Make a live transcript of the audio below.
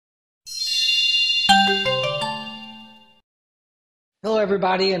Hello,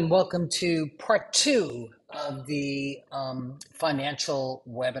 everybody, and welcome to part two of the financial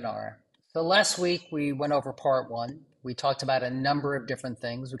webinar. So last week we went over part one. We talked about a number of different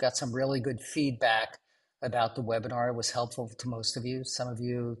things. We got some really good feedback about the webinar. It was helpful to most of you. Some of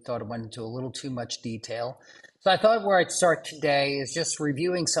you thought it went into a little too much detail. So I thought where I'd start today is just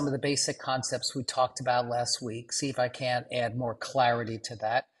reviewing some of the basic concepts we talked about last week, see if I can't add more clarity to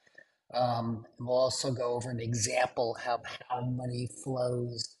that. We'll also go over an example of how money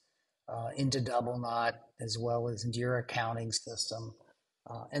flows into double knot as well as into your accounting system.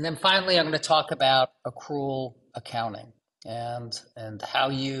 And then finally, I'm going to talk about accrual accounting and how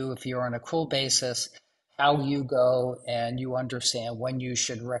you, if you're on an accrual basis, how you go and you understand when you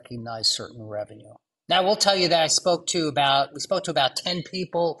should recognize certain revenue. Now, we'll tell you that we spoke to about 10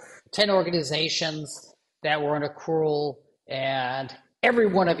 people, 10 organizations that were on accrual, and every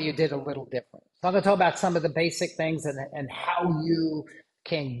one of you did a little different. So I'm going to talk about some of the basic things and how you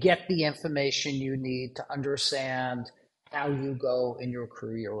can get the information you need to understand how you go and you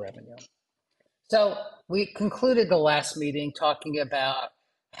accrue your revenue. So we concluded the last meeting talking about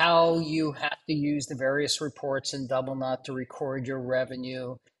how you have to use the various reports in Double Knot to record your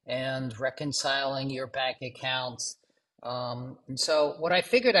revenue and reconciling your bank accounts. And so what I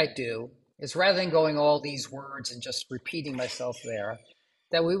figured I'd do is rather than going all these words and just repeating myself there,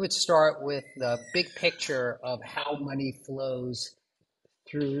 that we would start with the big picture of how money flows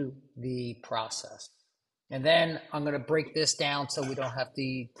through the process. And then I'm going to break this down so we don't have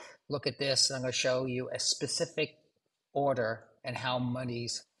to look at this. I'm going to show you a specific order and how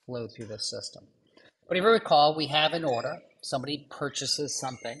monies flow through the system. But if you recall, we have an order. Somebody purchases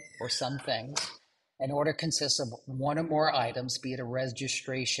something or some things. An order consists of one or more items, be it a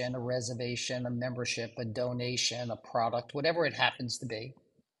registration, a reservation, a membership, a donation, a product, whatever it happens to be.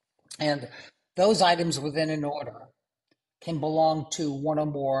 And those items within an order can belong to one or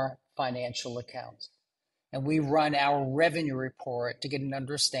more financial accounts. And we run our revenue report to get an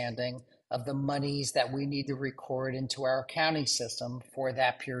understanding of the monies that we need to record into our accounting system for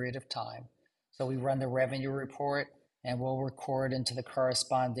that period of time. So we run the revenue report and we'll record into the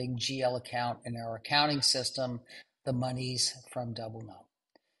corresponding GL account in our accounting system the monies from Double Knot.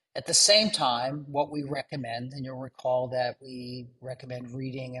 At the same time, what we recommend, and you'll recall that we recommend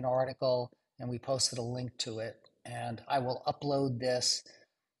reading an article and we posted a link to it, and I will upload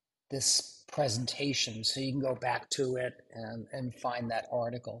this presentation so you can go back to it and find that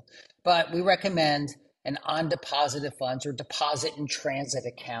article. But we recommend an on deposited funds or deposit in transit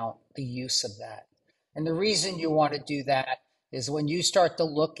account, the use of that. And the reason you want to do that is when you start to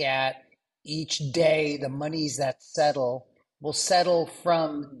look at each day, the monies that settle will settle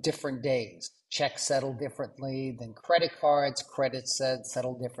from different days. Checks settle differently than credit cards, credits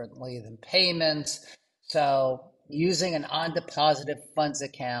settle differently than payments. So using an on deposited funds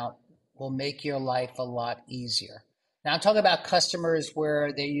account will make your life a lot easier. Now I'm talking about customers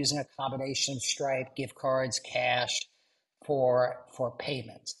where they're using a combination of Stripe, gift cards, cash for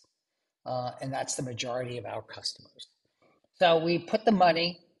payments. And that's the majority of our customers. So we put the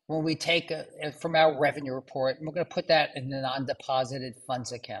money when we take from our revenue report, and we're going to put that in an undeposited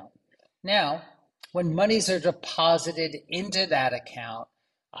funds account. Now, when monies are deposited into that account,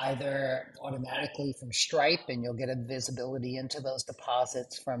 either automatically from Stripe, and you'll get a visibility into those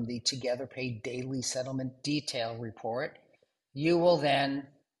deposits from the Together Pay Daily Settlement Detail Report, you will then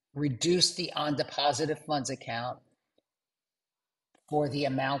reduce the undeposited funds account for the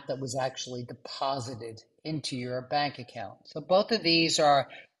amount that was actually deposited into your bank account. So both of these are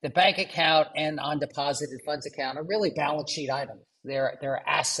the bank account and undeposited funds account are really balance sheet items. They're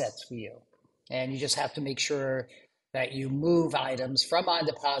assets for you. And you just have to make sure that you move items from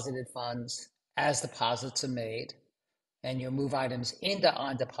undeposited funds as deposits are made, and you move items into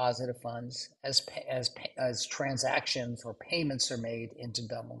undeposited funds as transactions or payments are made into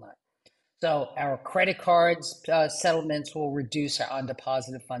Double Knot. So our credit cards settlements will reduce our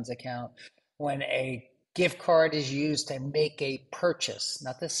undeposited funds account when a gift card is used to make a purchase,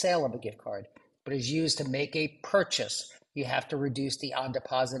 not the sale of a gift card, but is used to make a purchase. You have to reduce the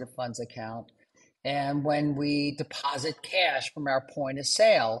undeposited funds account. And when we deposit cash from our point of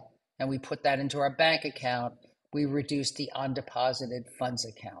sale and we put that into our bank account, we reduce the undeposited funds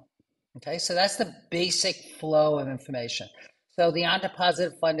account. Okay, so that's the basic flow of information. So the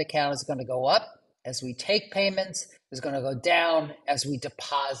undeposited fund account is going to go up as we take payments, is going to go down as we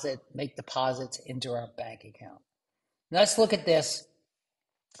make deposits into our bank account. Now let's look at this,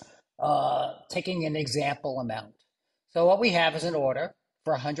 taking an example amount. So what we have is an order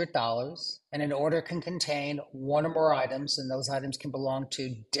for $100, and an order can contain one or more items, and those items can belong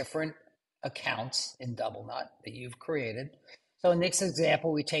to different accounts in Double Knot that you've created. So in this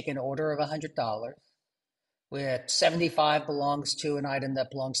example, we take an order of $100, where 75 belongs to an item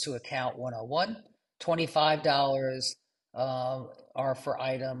that belongs to account 101, $25 are for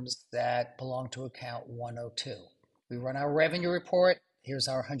items that belong to account 102. We run our revenue report. Here's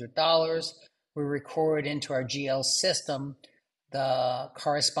our $100. We record into our GL system the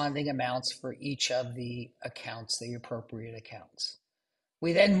corresponding amounts for each of the accounts, the appropriate accounts.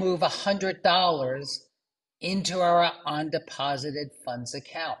 We then move $100 into our undeposited funds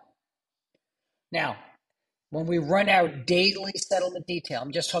account. Now, when we run our daily settlement detail,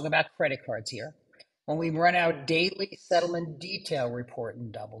 I'm just talking about credit cards here. When we run our daily settlement detail report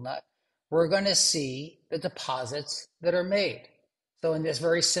in DoubleNut, we're going to see the deposits that are made. So in this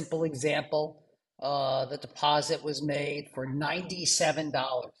very simple example, the deposit was made for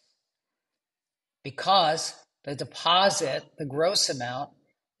 $97 because the deposit, the gross amount,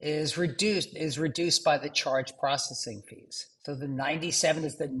 is reduced by the charge processing fees. So the 97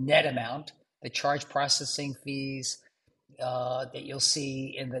 is the net amount. The charge processing fees that you'll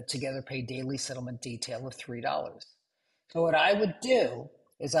see in the Together Pay Daily Settlement detail of $3. So what I would do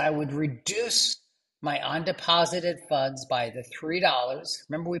is I would reduce my undeposited funds by the $3.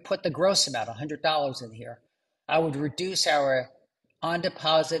 Remember, we put the gross amount, $100 in here. I would reduce our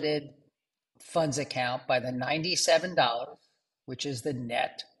undeposited funds account by the $97, which is the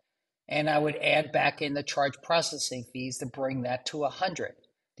net, and I would add back in the charge processing fees to bring that to 100.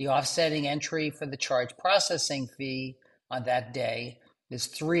 The offsetting entry for the charge processing fee on that day is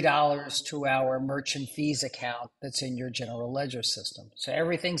 $3 to our merchant fees account that's in your general ledger system. So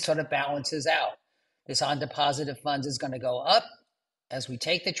everything sort of balances out. This undeposited funds is going to go up as we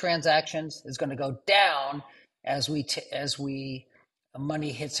take the transactions, is going to go down as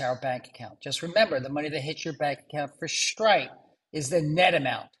money hits our bank account. Just remember, the money that hits your bank account for Stripe is the net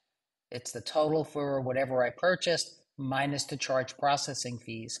amount. It's the total for whatever I purchased minus the charge processing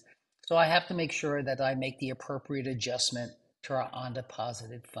fees. So I have to make sure that I make the appropriate adjustment to our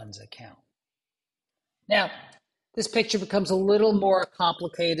undeposited funds account. Now, this picture becomes a little more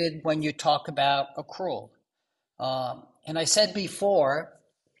complicated when you talk about accrual. And I said before,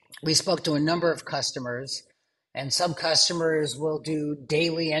 we spoke to a number of customers, and some customers will do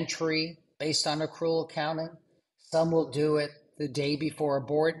daily entry based on accrual accounting. Some will do it the day before a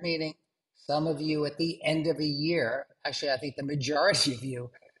board meeting. Some of you at the end of a year, actually, I think the majority of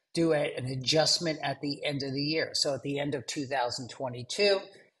you do an adjustment at the end of the year. So at the end of 2022,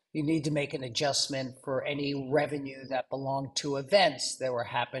 you need to make an adjustment for any revenue that belonged to events that were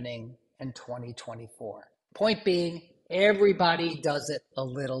happening in 2024. Point being, everybody does it a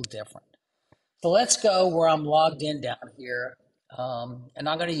little different. So let's go where I'm logged in down here, and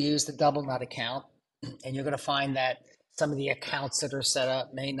I'm going to use the DoubleNut account, and you're going to find that some of the accounts that are set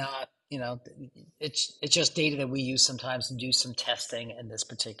up may not, it's just data that we use sometimes to do some testing in this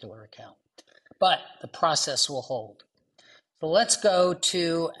particular account, but the process will hold. So let's go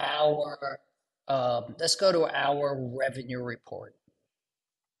to our revenue report.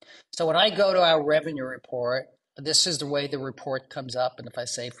 So when I go to our revenue report, this is the way the report comes up. And if I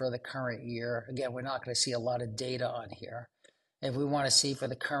say for the current year, again, we're not going to see a lot of data on here. If we want to see for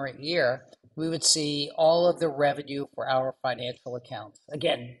the current year, we would see all of the revenue for our financial accounts.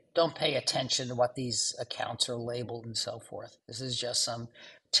 Again, don't pay attention to what these accounts are labeled and so forth. This is just some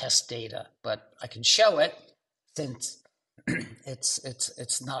test data, but I can show it since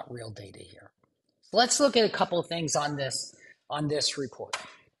it's not real data here. So let's look at a couple of things on this report.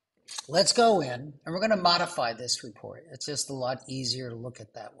 Let's go in and we're going to modify this report. It's just a lot easier to look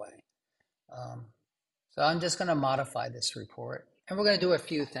at that way. So I'm just going to modify this report, and we're going to do a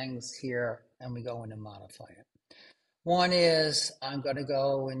few things here, and we go in and modify it. One is I'm going to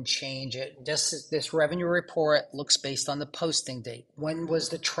go and change it. This revenue report looks based on the posting date. When was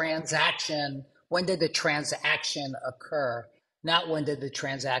the transaction? When did the transaction occur? Not when did the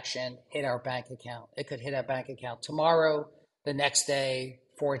transaction hit our bank account. It could hit our bank account tomorrow, the next day,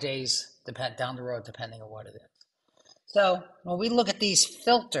 4 days down the road, depending on what it is. So when we look at these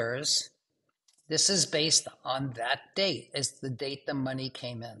filters, this is based on that date. It's the date the money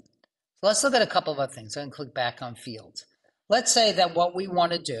came in. So let's look at a couple of other things. I'm going to click back on fields. Let's say that what we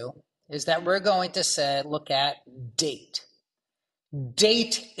want to do is that we're going to look at date.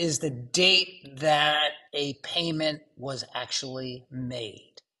 Date is the date that a payment was actually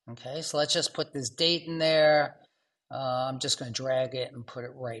made. Okay, so let's just put this date in there. I'm just going to drag it and put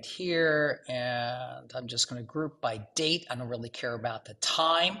it right here. And I'm just going to group by date. I don't really care about the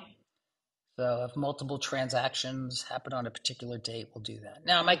time. So if multiple transactions happen on a particular date, we'll do that.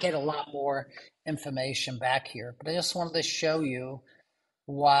 Now, I might get a lot more information back here, but I just wanted to show you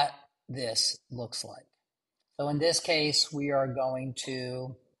what this looks like. So in this case, we are going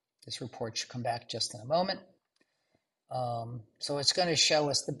to, this report should come back just in a moment. So it's going to show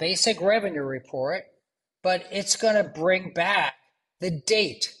us the basic revenue report, but it's going to bring back the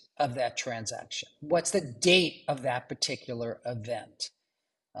date of that transaction. What's the date of that particular event?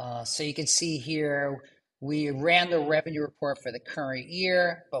 So you can see here, we ran the revenue report for the current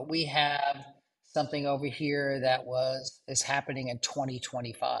year, but we have something over here that is happening in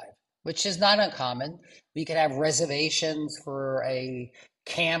 2025, which is not uncommon. We could have reservations for a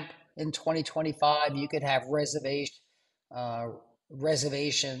camp in 2025. You could have uh,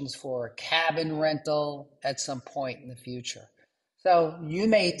 reservations for a cabin rental at some point in the future. So you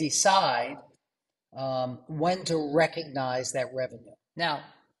may decide when to recognize that revenue. Now,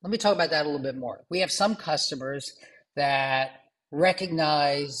 let me talk about that a little bit more. We have some customers that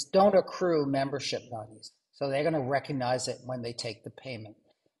don't accrue membership monies. So they're going to recognize it when they take the payment.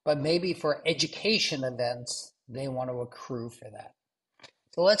 But maybe for education events, they want to accrue for that.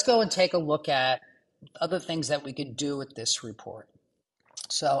 So let's go and take a look at other things that we could do with this report.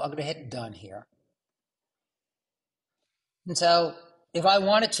 So I'm going to hit done here. And so if I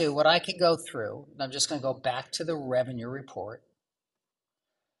wanted to, what I could go through, and I'm just going to go back to the revenue report.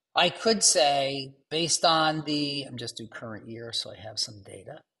 I could say, based on I'm just do current year so I have some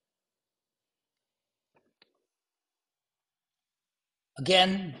data.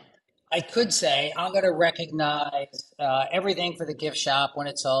 Again, I could say I'm going to recognize everything for the gift shop when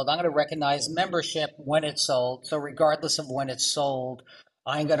it's sold. I'm going to recognize membership when it's sold. So regardless of when it's sold,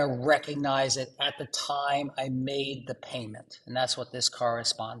 I'm going to recognize it at the time I made the payment. And that's what this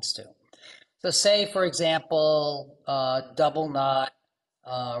corresponds to. So say, for example, double knot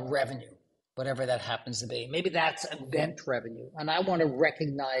revenue, whatever that happens to be. Maybe that's event revenue, and I want to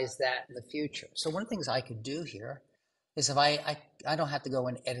recognize that in the future. So one of the things I could do here is if I don't have to go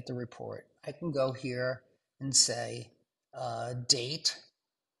and edit the report. I can go here and say date,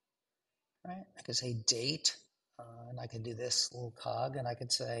 right? I could say date, and I could do this little cog, and I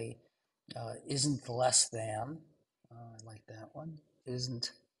could say isn't less than. I like that one.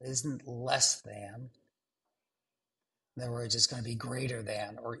 Isn't less than. In other words, it's going to be greater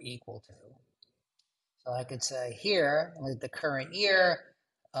than or equal to. So I could say here, with the current year,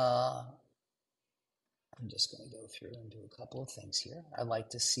 I'm just going to go through and do a couple of things here. I like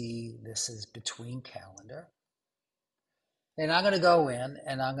to see this is between calendar. And I'm going to go in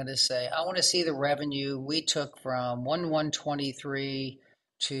and I'm going to say, I want to see the revenue we took from 1/1/23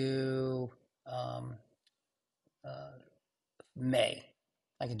 to May.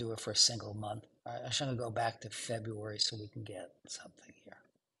 I can do it for a single month. I'm just going to go back to February so we can get something here.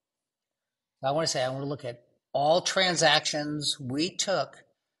 I want to look at all transactions we took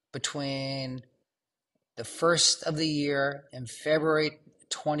between the first of the year and February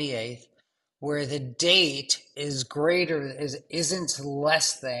 28th, where the date isn't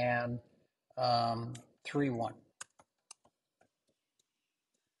less than 3/1.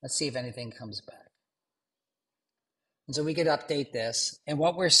 Let's see if anything comes back. And so we could update this. And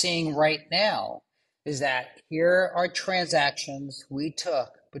what we're seeing right now is that here are transactions we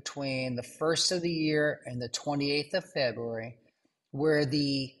took between the first of the year and the 28th of February, where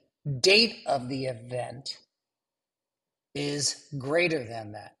the date of the event is greater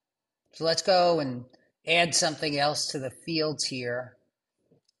than that. So let's go and add something else to the fields here.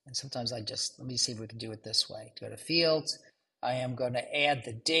 And sometimes let me see if we can do it this way. Go to fields. I am going to add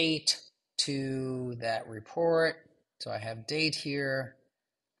the date to that report. So I have date here,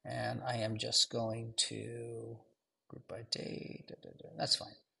 and I am just going to group by date. That's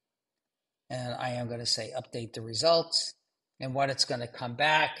fine. And I am going to say update the results. And what it's going to come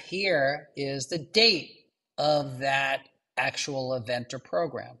back here is the date of that actual event or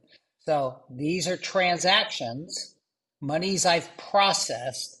program. So these are transactions, monies I've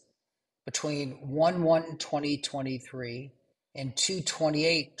processed between 1/1/2023 and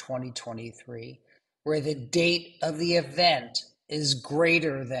 2/28/2023, where the date of the event is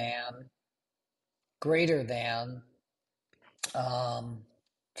greater than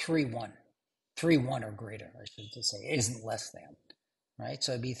 3/1. 3/1 or greater, I should just say, isn't less than, right?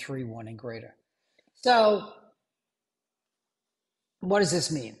 So it'd be 3/1 and greater. So what does this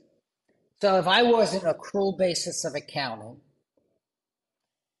mean? So if I was an accrual basis of accounting,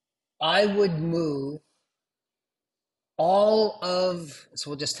 I would move so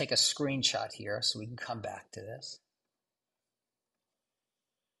we'll just take a screenshot here so we can come back to this.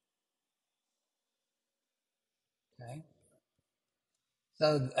 Okay.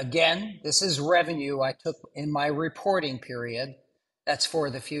 So again, this is revenue I took in my reporting period. That's for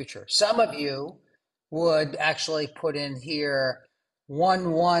the future. Some of you would actually put in here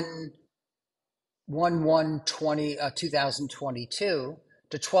 1/1 2022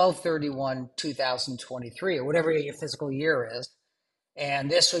 to 12/31/2023, or whatever your fiscal year is. And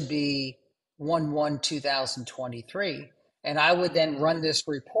this would be 1/1/2023. And I would then run this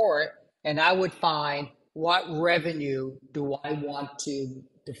report and I would find what revenue do I want to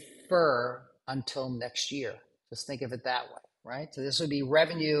defer until next year. Just think of it that way, right? So this would be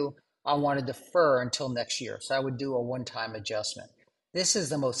revenue I want to defer until next year. So I would do a one-time adjustment. This is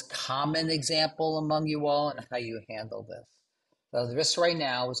the most common example among you all and how you handle this. So this right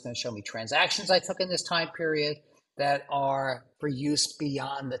now is going to show me transactions I took in this time period that are for use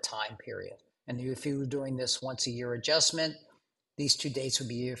beyond the time period. And if you were doing this once a year adjustment, these two dates would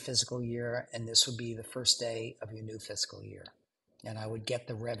be your fiscal year, and this would be the first day of your new fiscal year. And I would get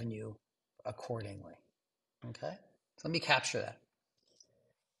the revenue accordingly. Okay, so let me capture that.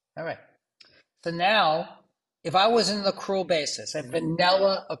 All right. So now, if I was in an accrual basis, a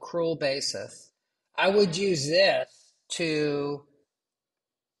vanilla accrual basis, I would use this to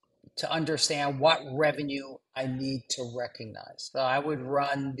understand what revenue I need to recognize. So I would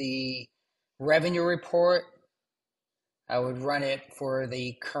run the revenue report. I would run it for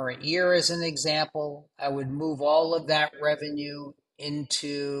the current year as an example. I would move all of that revenue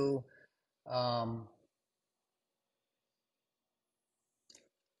into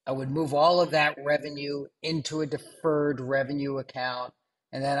I would move all of that revenue into a deferred revenue account,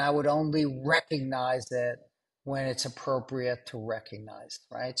 and then I would only recognize it when it's appropriate to recognize,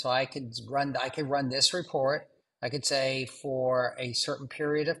 right? So I could run this report. I could say for a certain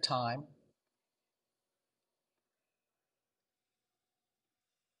period of time,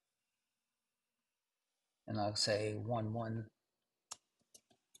 and I'll say 1/1.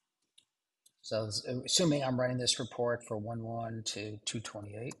 So assuming I'm running this report for 1/1 to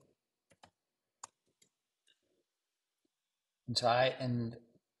 2/28. And so in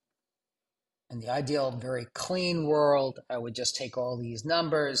the ideal, very clean world, I would just take all these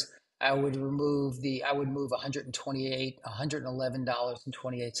numbers. I would move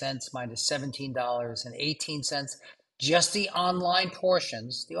 $111.28 minus $17.18. Just the online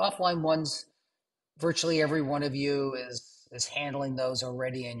portions. The offline ones, virtually every one of you is handling those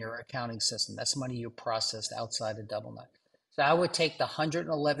already in your accounting system. That's money you processed outside of Double Nine. So I would take the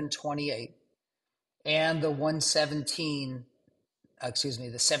 111.28 and the 117,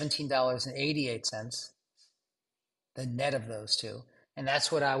 the $17.88, the net of those two, and that's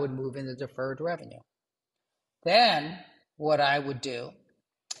what I would move into deferred revenue. Then what I would do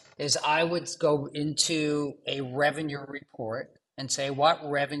is I would go into a revenue report and say, what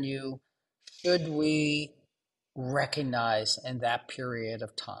revenue should we recognize in that period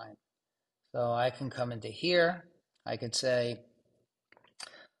of time? So I can come into here. I could say,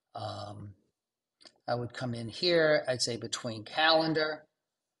 I would come in here. I'd say between calendar,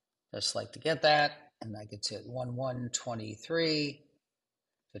 just like to get that. And I could say 1/1/23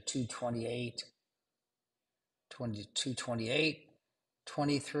 to 2/28,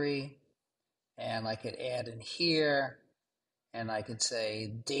 23. And I could add in here, and I could say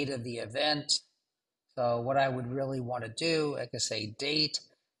date of the event. So what I would really want to do, I could say date.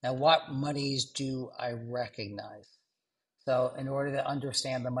 Now, what monies do I recognize? So in order to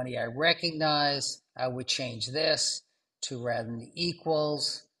understand the money I recognize, I would change this to rather than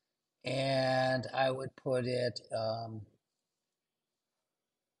equals, and I would put it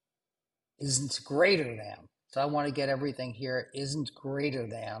isn't greater than. So I want to get everything here isn't greater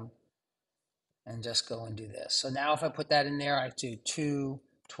than, and just go and do this. So now if I put that in there, I do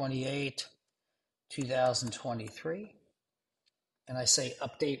 2/28, 2023, and I say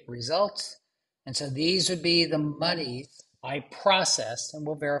update results. And so these would be the monies I processed, and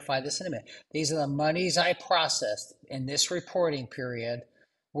we'll verify this in a minute. These are the monies I processed in this reporting period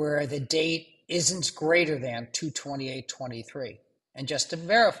where the date isn't greater than 2/28/23. And just to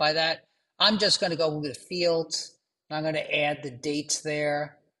verify that, I'm just going to go to the fields. I'm going to add the dates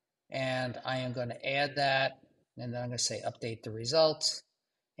there, and I am going to add that, and then I'm going to say update the results.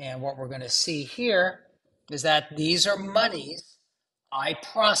 And what we're going to see here is that these are monies I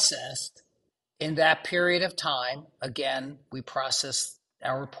processed in that period of time. Again, we processed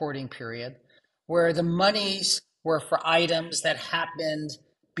our reporting period where the monies were for items that happened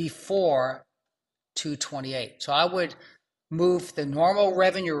before 2/28. So I would move the normal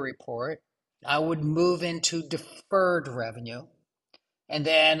revenue report. I would move into deferred revenue. And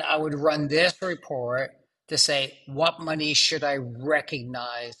then I would run this report to say, what money should I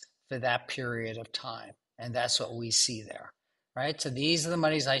recognize for that period of time? And that's what we see there, right? So these are the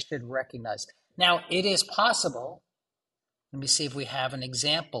monies I should recognize. Now, it is possible. Let me see if we have an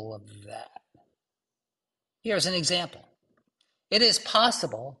example of that. Here's an example. It is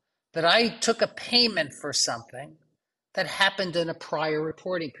possible that I took a payment for something that happened in a prior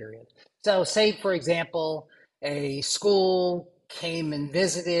reporting period. So, say, for example, a school came and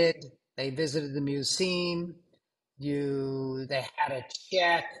visited, they visited the museum, they had a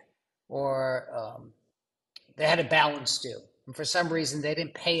check or they had a balance due. And for some reason, they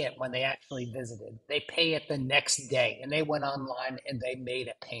didn't pay it when they actually visited. They pay it the next day, and they went online and they made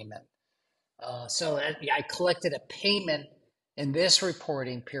a payment. Yeah, I collected a payment in this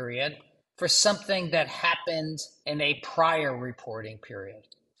reporting period for something that happened in a prior reporting period.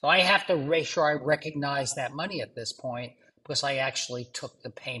 So I have to make sure I recognize that money at this point because I actually took the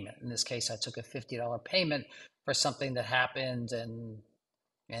payment. In this case, I took a $50 payment for something that happened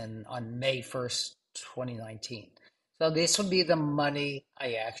on May 1st, 2019. So this would be the money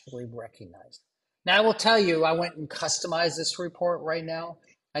I actually recognize. Now I will tell you, I went and customized this report right now.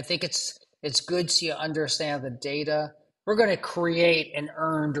 I think it's good so you understand the data. We're going to create an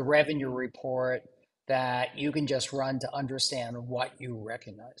earned revenue report that you can just run to understand what you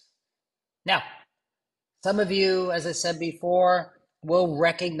recognize. Now, some of you, as I said before, will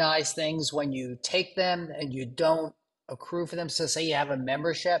recognize things when you take them and you don't accrue for them. So say you have a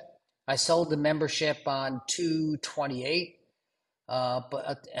membership. I sold the membership on 2/28,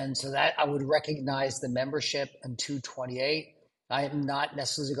 and so that I would recognize the membership in 2/28. I am not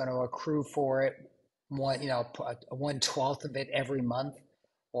necessarily going to accrue for it 1/12 of it every month,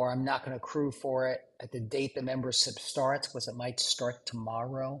 or I'm not going to accrue for it at the date the membership starts because it might start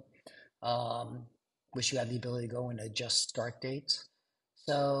tomorrow. Um, Wish you had the ability to go and adjust start dates.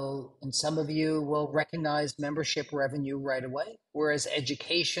 So, and some of you will recognize membership revenue right away, whereas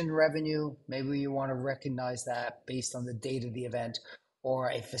education revenue, maybe you want to recognize that based on the date of the event or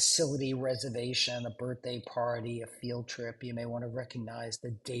a facility reservation, a birthday party, a field trip. You may want to recognize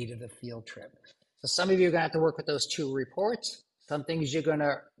the date of the field trip. So some of you are going to have to work with those two reports. Some things you're going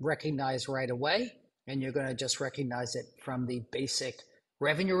to recognize right away, and you're going to just recognize it from the basic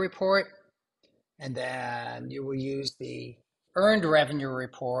revenue report. And then you will use the earned revenue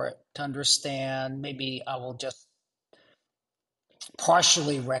report to understand. Maybe I will just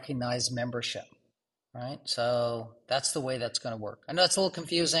partially recognize membership, right? So that's the way that's going to work. I know it's a little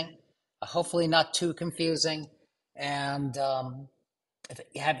confusing, hopefully not too confusing. And if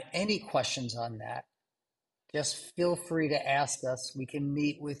you have any questions on that, just feel free to ask us. We can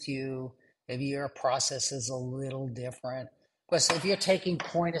meet with you if your process is a little different. Because if you're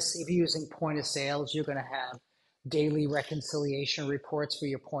if you're using point of sales, you're going to have daily reconciliation reports for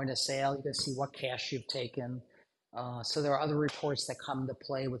your point of sale. You can see what cash you've taken. So there are other reports that come into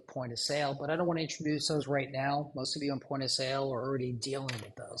play with point of sale, but I don't want to introduce those right now. Most of you on point of sale are already dealing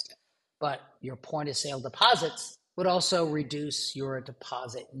with those. But your point of sale deposits would also reduce your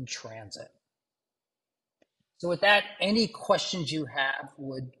deposit in transit. So with that, any questions you have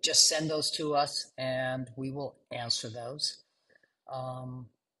would just send those to us and we will answer those. Um,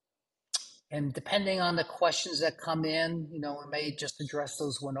 and depending on the questions that come in, we may just address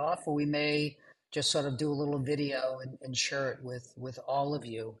those one off, or we may just sort of do a little video and share it with all of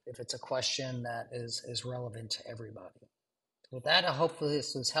you if it's a question that is relevant to everybody. With that, I hope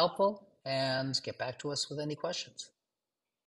this was helpful and get back to us with any questions.